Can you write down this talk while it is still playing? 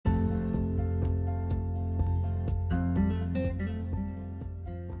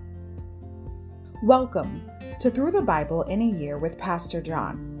Welcome to Through the Bible in a Year with Pastor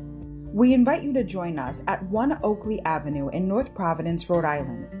John. We invite you to join us at 1 Oakley Avenue in North Providence, Rhode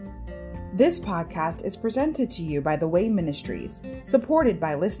Island. This podcast is presented to you by The Way Ministries, supported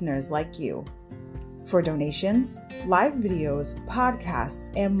by listeners like you. For donations, live videos,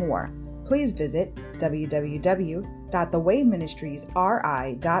 podcasts, and more, please visit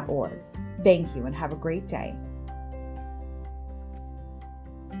www.thewayministriesri.org. Thank you and have a great day.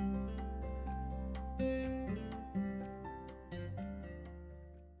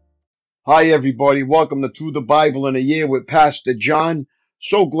 Hi, everybody. Welcome to Through the Bible in a Year with Pastor John.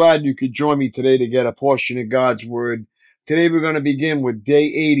 So glad you could join me today to get a portion of God's Word. Today we're going to begin with day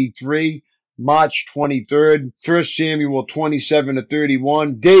 83, March 23rd, 1 Samuel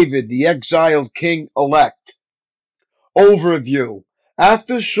 27-31, David, the exiled king-elect. Overview.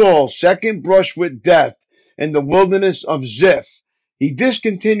 After Saul's second brush with death in the wilderness of Ziph, he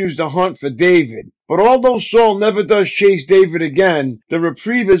discontinues the hunt for David. But although Saul never does chase David again, the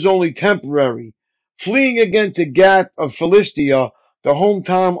reprieve is only temporary. Fleeing again to Gath of Philistia, the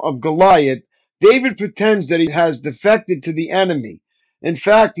hometown of Goliath, David pretends that he has defected to the enemy. In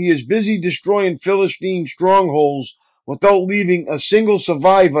fact, he is busy destroying Philistine strongholds without leaving a single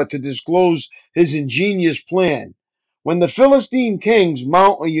survivor to disclose his ingenious plan. When the Philistine kings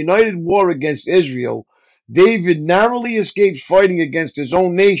mount a united war against Israel, David narrowly escapes fighting against his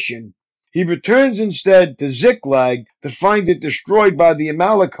own nation. He returns instead to Ziklag to find it destroyed by the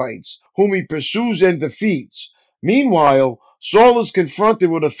Amalekites, whom he pursues and defeats. Meanwhile, Saul is confronted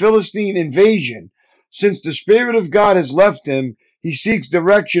with a Philistine invasion. Since the Spirit of God has left him, he seeks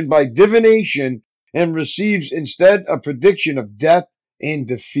direction by divination and receives instead a prediction of death and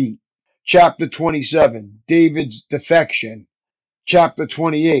defeat. Chapter 27, David's defection. Chapter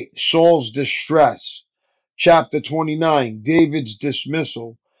 28, Saul's distress. Chapter 29, David's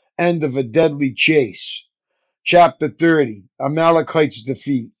dismissal. End of a deadly chase. Chapter 30, Amalekites'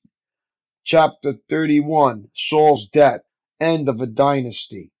 defeat. Chapter 31, Saul's death. End of a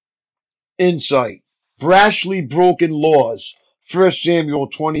dynasty. Insight. Brashly broken laws. 1 Samuel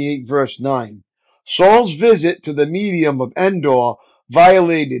 28 verse 9. Saul's visit to the medium of Endor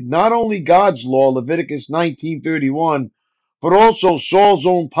violated not only God's law, Leviticus 19:31, but also Saul's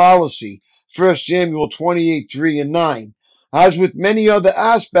own policy, 1 Samuel 28:3 and 9. As with many other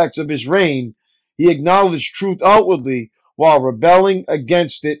aspects of his reign, he acknowledged truth outwardly while rebelling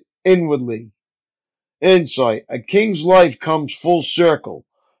against it inwardly. Insight. A king's life comes full circle.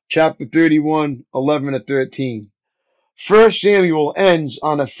 Chapter 31, 11-13. 1 Samuel ends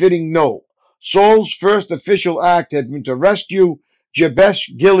on a fitting note. Saul's first official act had been to rescue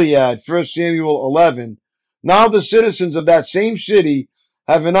Jabesh Gilead, 1 Samuel 11. Now the citizens of that same city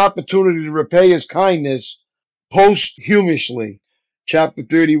have an opportunity to repay his kindness posthumously. Chapter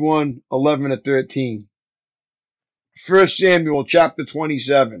 31, 11-13. 1 Samuel chapter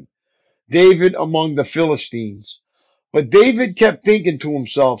 27. David among the Philistines. But David kept thinking to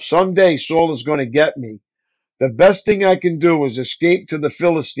himself, someday Saul is going to get me. The best thing I can do is escape to the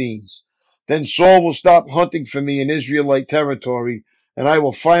Philistines. Then Saul will stop hunting for me in Israelite territory, and I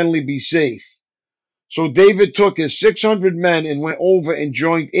will finally be safe. So David took his 600 men and went over and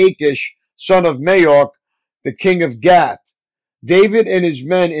joined Achish, son of Maok, the king of Gath. David and his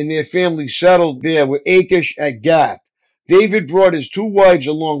men and their families settled there with Achish at Gath. David brought his two wives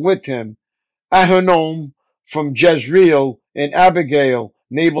along with him, Ahinoam from Jezreel and Abigail,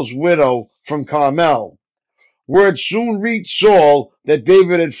 Nabal's widow, from Carmel. Word soon reached Saul that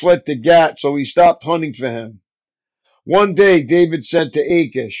David had fled to Gath, so he stopped hunting for him. One day David said to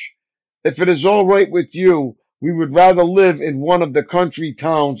Achish, "If it is all right with you, we would rather live in one of the country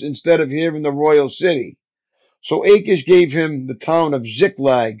towns instead of here in the royal city." So Achish gave him the town of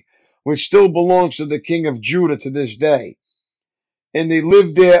Ziklag, which still belongs to the king of Judah to this day. And they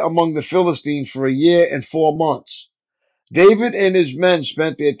lived there among the Philistines for a year and 4 months. David and his men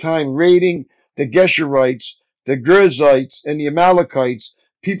spent their time raiding the Geshurites, the Girzites, and the Amalekites,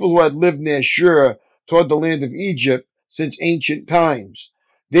 people who had lived near Shur toward the land of Egypt since ancient times.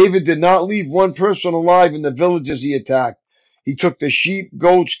 David did not leave one person alive in the villages he attacked. He took the sheep,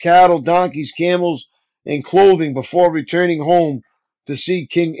 goats, cattle, donkeys, camels, and clothing before returning home to see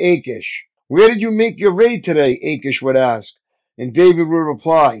King Achish. "Where did you make your raid today?" Achish would ask. And David would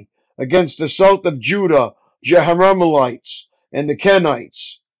reply, "Against the south of Judah, Jerahmeelites, and the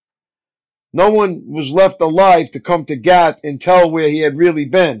Kenites." No one was left alive to come to Gath and tell where he had really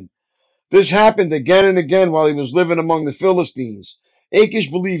been. This happened again and again while he was living among the Philistines. Achish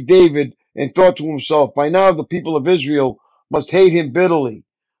believed David and thought to himself, by now the people of Israel must hate him bitterly.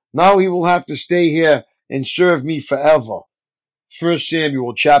 Now he will have to stay here and serve me forever. 1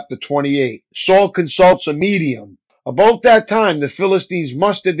 Samuel chapter 28. Saul consults a medium. About that time, the Philistines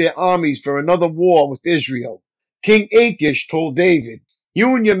mustered their armies for another war with Israel. King Achish told David,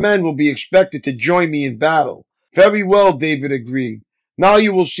 "You and your men will be expected to join me in battle." "Very well," David agreed. "Now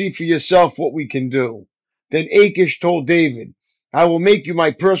you will see for yourself what we can do." Then Achish told David, "I will make you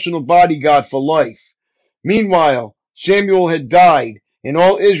my personal bodyguard for life." Meanwhile, Samuel had died, and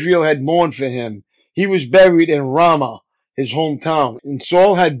all Israel had mourned for him. He was buried in Ramah, his hometown, and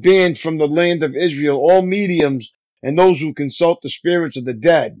Saul had banned from the land of Israel all mediums and those who consult the spirits of the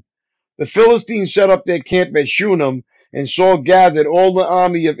dead. The Philistines set up their camp at Shunem, and Saul gathered all the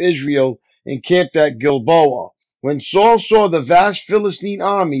army of Israel and camped at Gilboa. When Saul saw the vast Philistine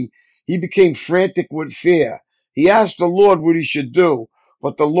army, he became frantic with fear. He asked the Lord what he should do,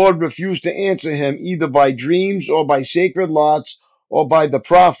 but the Lord refused to answer him either by dreams or by sacred lots or by the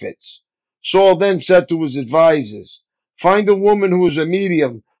prophets. Saul then said to his advisers, "Find a woman who is a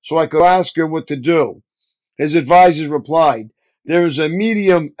medium so I could ask her what to do." His advisers replied, "There is a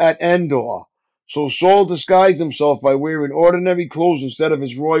medium at Endor." So Saul disguised himself by wearing ordinary clothes instead of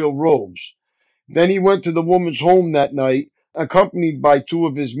his royal robes. Then he went to the woman's home that night, accompanied by two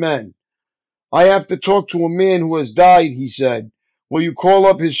of his men. "I have to talk to a man who has died," he said. "Will you call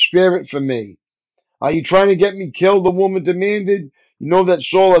up his spirit for me?" "Are you trying to get me killed?" the woman demanded. "You know that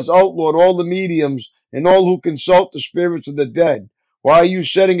Saul has outlawed all the mediums and all who consult the spirits of the dead. Why are you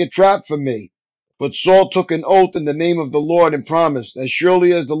setting a trap for me?" But Saul took an oath in the name of the Lord and promised, "As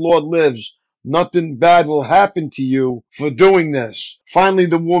surely as the Lord lives, nothing bad will happen to you for doing this." Finally,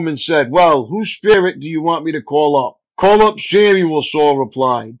 the woman said, "Well, whose spirit do you want me to call up?" "Call up Samuel," Saul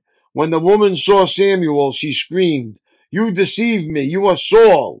replied. When the woman saw Samuel, she screamed, "You deceived me. You are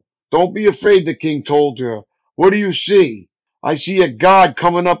Saul." "Don't be afraid," the king told her. "What do you see?" "I see a god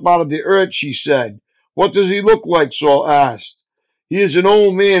coming up out of the earth," she said. "What does he look like?" Saul asked. "He is an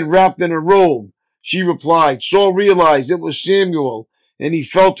old man wrapped in a robe," she replied. Saul realized it was Samuel, and he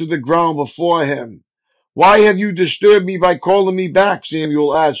fell to the ground before him. "Why have you disturbed me by calling me back?"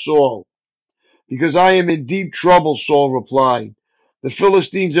 Samuel asked Saul. "Because I am in deep trouble," Saul replied. "The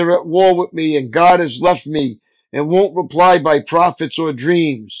Philistines are at war with me, and God has left me and won't reply by prophets or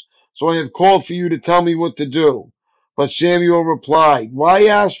dreams. So I have called for you to tell me what to do." But Samuel replied, "Why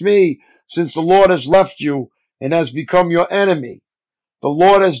ask me, since the Lord has left you and has become your enemy? The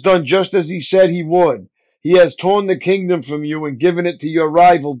Lord has done just as he said he would. He has torn the kingdom from you and given it to your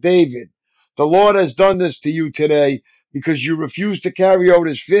rival David. The Lord has done this to you today because you refused to carry out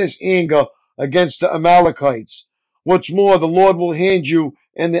his fierce anger against the Amalekites. What's more, the Lord will hand you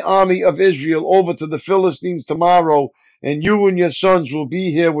and the army of Israel over to the Philistines tomorrow, and you and your sons will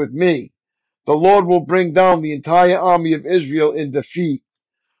be here with me. The Lord will bring down the entire army of Israel in defeat."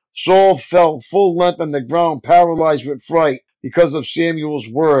 Saul fell full length on the ground, paralyzed with fright because of Samuel's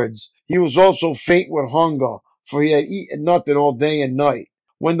words. He was also faint with hunger, for he had eaten nothing all day and night.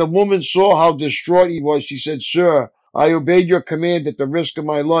 When the woman saw how distraught he was, she said, "Sir, I obeyed your command at the risk of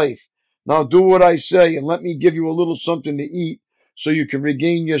my life. Now do what I say, and let me give you a little something to eat, so you can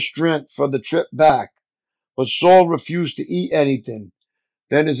regain your strength for the trip back." But Saul refused to eat anything.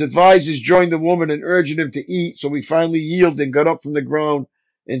 Then his advisers joined the woman in urging him to eat, so he finally yielded and got up from the ground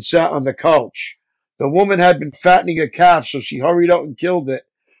and sat on the couch. The woman had been fattening a calf, so she hurried out and killed it.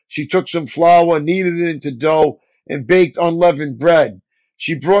 She took some flour, kneaded it into dough, and baked unleavened bread.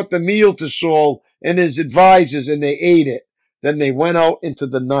 She brought the meal to Saul and his advisers, and they ate it. Then they went out into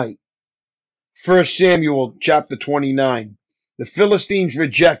the night. 1 Samuel chapter 29. The Philistines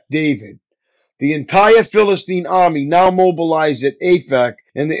reject David. The entire Philistine army now mobilized at Aphek,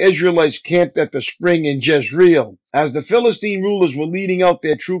 and the Israelites camped at the spring in Jezreel. As the Philistine rulers were leading out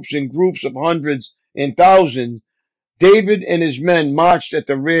their troops in groups of hundreds and thousands, David and his men marched at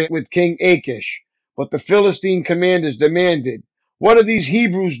the rear with King Achish. But the Philistine commanders demanded, "What are these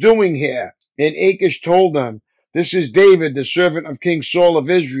Hebrews doing here?" And Achish told them, "This is David, the servant of King Saul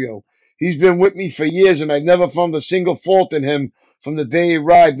of Israel. He's been with me for years, and I've never found a single fault in him from the day he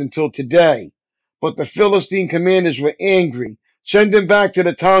arrived until today." But the Philistine commanders were angry. "Send him back to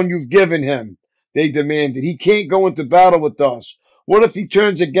the town you've given him," they demanded. "He can't go into battle with us. What if he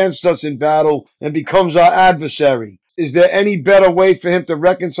turns against us in battle and becomes our adversary? Is there any better way for him to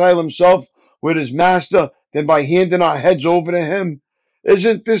reconcile himself with his master than by handing our heads over to him?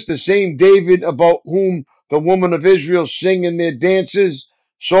 Isn't this the same David about whom the women of Israel sing in their dances?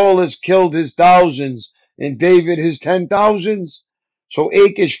 Saul has killed his thousands, and David his 10,000s? So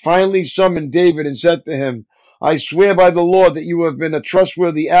Achish finally summoned David and said to him, "I swear by the Lord that you have been a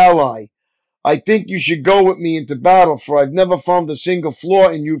trustworthy ally. I think you should go with me into battle, for I've never found a single flaw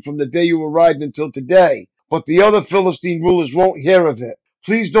in you from the day you arrived until today. but the other Philistine rulers won't hear of it.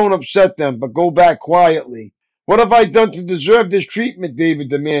 Please don't upset them, but go back quietly." "What have I done to deserve this treatment?" David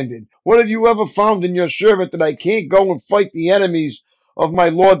demanded. "What have you ever found in your servant that I can't go and fight the enemies of my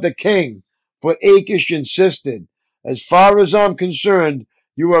lord the king?" But Achish insisted. "As far as I'm concerned,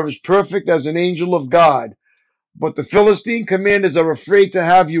 you are as perfect as an angel of God. But the Philistine commanders are afraid to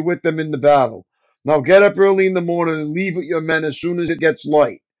have you with them in the battle. Now get up early in the morning and leave with your men as soon as it gets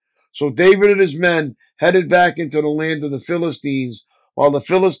light." So David and his men headed back into the land of the Philistines, while the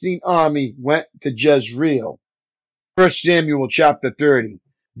Philistine army went to Jezreel. 1 Samuel chapter 30.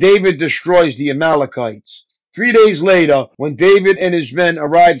 David destroys the Amalekites. 3 days later, when David and his men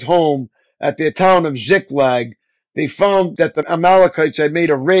arrived home at their town of Ziklag, they found that the Amalekites had made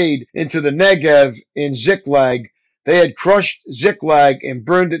a raid into the Negev in Ziklag. They had crushed Ziklag and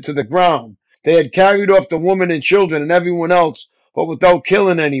burned it to the ground. They had carried off the women and children and everyone else, but without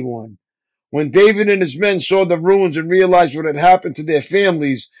killing anyone. When David and his men saw the ruins and realized what had happened to their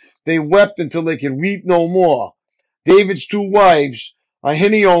families, they wept until they could weep no more. David's two wives,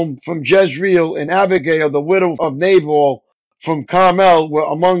 Ahinoam from Jezreel and Abigail, the widow of Nabal from Carmel, were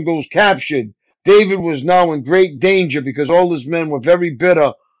among those captured. David was now in great danger because all his men were very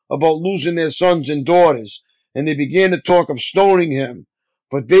bitter about losing their sons and daughters, and they began to talk of stoning him.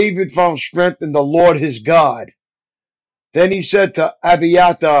 But David found strength in the Lord his God. Then he said to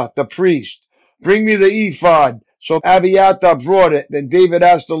Abiathar the priest, "Bring me the ephod." So Abiathar brought it. Then David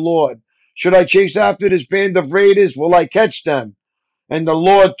asked the Lord, "Should I chase after this band of raiders? Will I catch them?" And the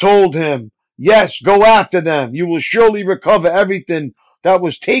Lord told him, "Yes, go after them. You will surely recover everything that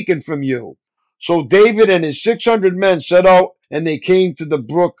was taken from you." So David and his 600 men set out, and they came to the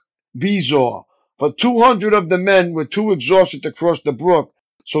brook Bezor. But 200 of the men were too exhausted to cross the brook,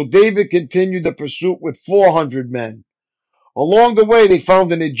 so David continued the pursuit with 400 men. Along the way, they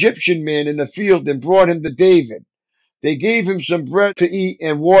found an Egyptian man in the field and brought him to David. They gave him some bread to eat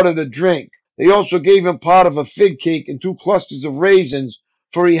and water to drink. They also gave him part of a fig cake and 2 clusters of raisins,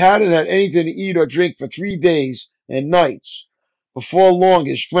 for he hadn't had anything to eat or drink for 3 days and nights. Before long,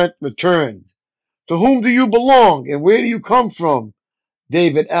 his strength returned. "To whom do you belong, and where do you come from?"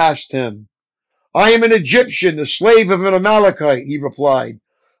 David asked him. "I am an Egyptian, the slave of an Amalekite," he replied.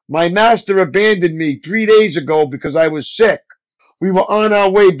 "My master abandoned me 3 days ago because I was sick. We were on our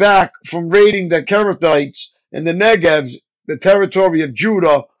way back from raiding the Kerethites and the Negev, the territory of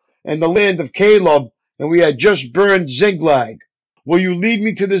Judah, and the land of Caleb, and we had just burned Ziklag." "Will you lead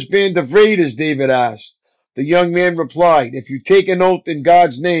me to this band of raiders?" David asked. The young man replied, "If you take an oath in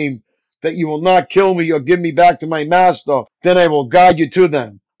God's name that you will not kill me or give me back to my master, then I will guide you to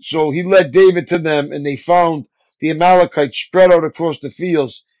them." So he led David to them, and they found the Amalekites spread out across the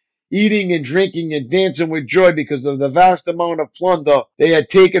fields, eating and drinking and dancing with joy because of the vast amount of plunder they had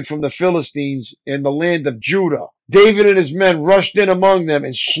taken from the Philistines in the land of Judah. David and his men rushed in among them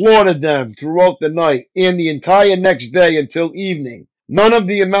and slaughtered them throughout the night and the entire next day until evening. None of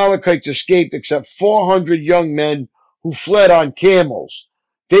the Amalekites escaped except 400 young men who fled on camels.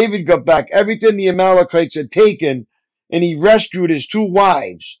 David got back everything the Amalekites had taken, and he rescued his 2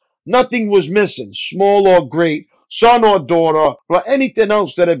 wives. Nothing was missing, small or great, son or daughter, or anything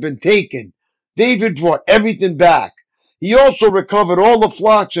else that had been taken. David brought everything back. He also recovered all the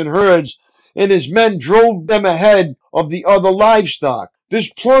flocks and herds, and his men drove them ahead of the other livestock. "This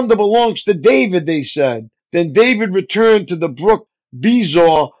plunder belongs to David," they said. Then David returned to the brook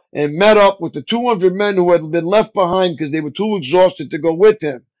Bezor and met up with the 200 men who had been left behind because they were too exhausted to go with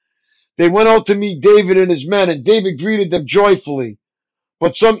him. They went out to meet David and his men, and David greeted them joyfully.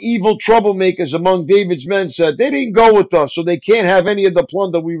 But some evil troublemakers among David's men said, "They didn't go with us, so they can't have any of the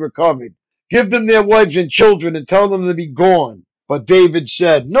plunder we recovered. Give them their wives and children and tell them to be gone." But David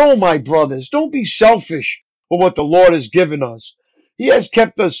said, "No, my brothers, don't be selfish for what the Lord has given us. He has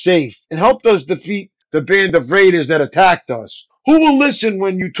kept us safe and helped us defeat the band of raiders that attacked us. Who will listen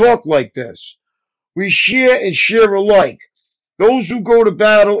when you talk like this? We share and share alike, those who go to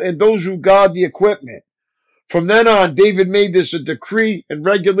battle and those who guard the equipment." From then on, David made this a decree and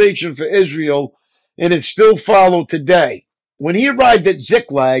regulation for Israel, and it's still followed today. When he arrived at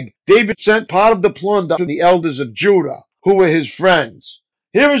Ziklag, David sent part of the plunder to the elders of Judah, who were his friends.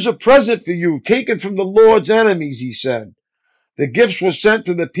 "Here is a present for you, taken from the Lord's enemies," he said. The gifts were sent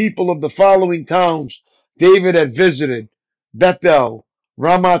to the people of the following towns David had visited: Bethel,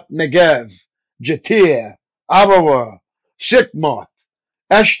 Ramat Negev, Jatir, Aroer, Sikmoth,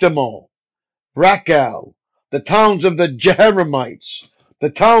 Eshtemoh, Rakal, the towns of the Jeharamites, the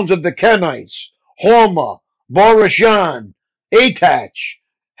towns of the Kenites, Hormah, Boreshan, Atach,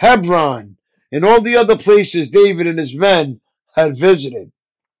 Hebron, and all the other places David and his men had visited.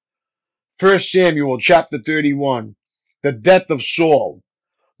 1 Samuel chapter 31, the death of Saul.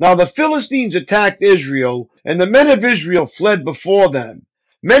 Now the Philistines attacked Israel, and the men of Israel fled before them.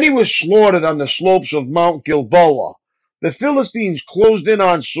 Many were slaughtered on the slopes of Mount Gilboa. The Philistines closed in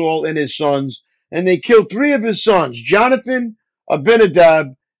on Saul and his sons, and they killed 3 of his sons, Jonathan,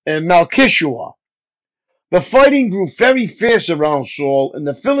 Abinadab, and Malchishua. The fighting grew very fierce around Saul, and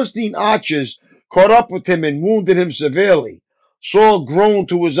the Philistine archers caught up with him and wounded him severely. Saul groaned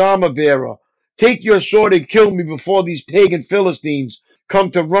to his armor-bearer, "Take your sword and kill me before these pagan Philistines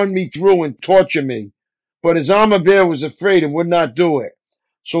come to run me through and torture me." But his armor-bearer was afraid and would not do it.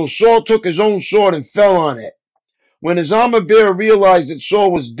 So Saul took his own sword and fell on it. When his armor-bearer realized that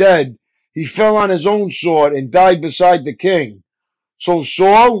Saul was dead, he fell on his own sword and died beside the king. So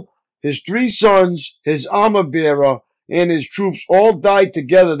Saul, his 3 sons, his armor-bearer, and his troops all died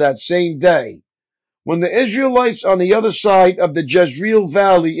together that same day. When the Israelites on the other side of the Jezreel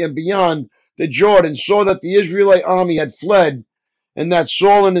Valley and beyond the Jordan saw that the Israelite army had fled, and that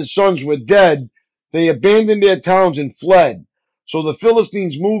Saul and his sons were dead, they abandoned their towns and fled. So the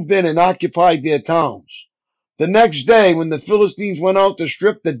Philistines moved in and occupied their towns. The next day, when the Philistines went out to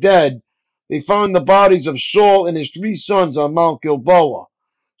strip the dead, they found the bodies of Saul and his 3 sons on Mount Gilboa.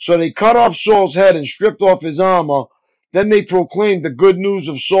 So they cut off Saul's head and stripped off his armor. Then they proclaimed the good news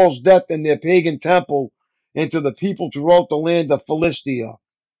of Saul's death in their pagan temple and to the people throughout the land of Philistia.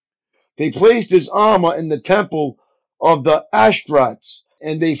 They placed his armor in the temple of the Ashtoreths,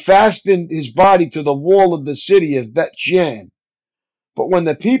 and they fastened his body to the wall of the city of Bethshan. But when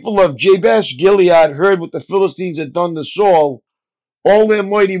the people of Jabesh Gilead heard what the Philistines had done to Saul, all their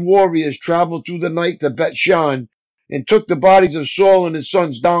mighty warriors traveled through the night to Bethshan and took the bodies of Saul and his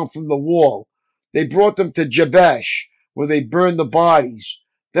sons down from the wall. They brought them to Jabesh, where they burned the bodies.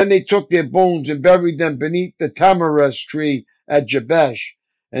 Then they took their bones and buried them beneath the tamarisk tree at Jabesh,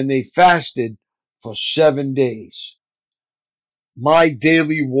 and they fasted for 7 days. My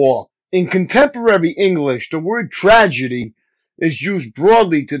daily walk. In contemporary English, the word tragedy is used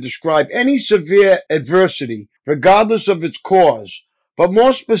broadly to describe any severe adversity, regardless of its cause. But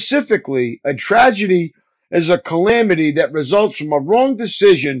more specifically, a tragedy is a calamity that results from a wrong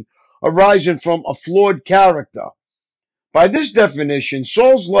decision arising from a flawed character. By this definition,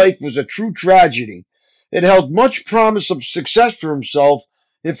 Saul's life was a true tragedy. It held much promise of success for himself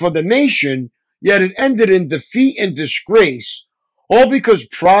and for the nation, yet it ended in defeat and disgrace, all because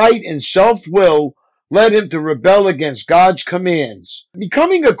pride and self-will led him to rebel against God's commands.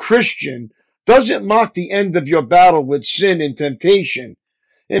 Becoming a Christian doesn't mark the end of your battle with sin and temptation.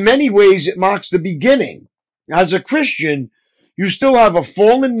 In many ways, it marks the beginning. As a Christian, you still have a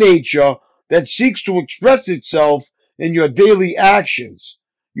fallen nature that seeks to express itself in your daily actions.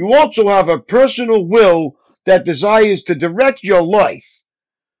 You also have a personal will that desires to direct your life.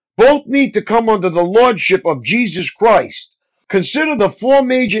 Both need to come under the lordship of Jesus Christ. Consider the 4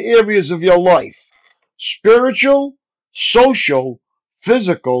 major areas of your life: spiritual, social,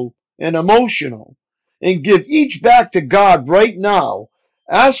 physical, and emotional, and give each back to God right now,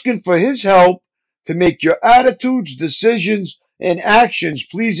 asking for His help to make your attitudes, decisions, and actions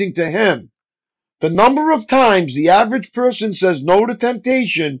pleasing to Him. The number of times the average person says no to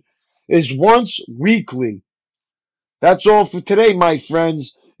temptation is once weekly. That's all for today, my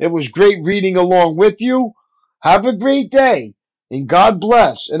friends. It was great reading along with you. Have a great day, and God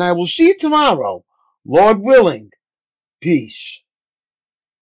bless, and I will see you tomorrow, Lord willing. Peace.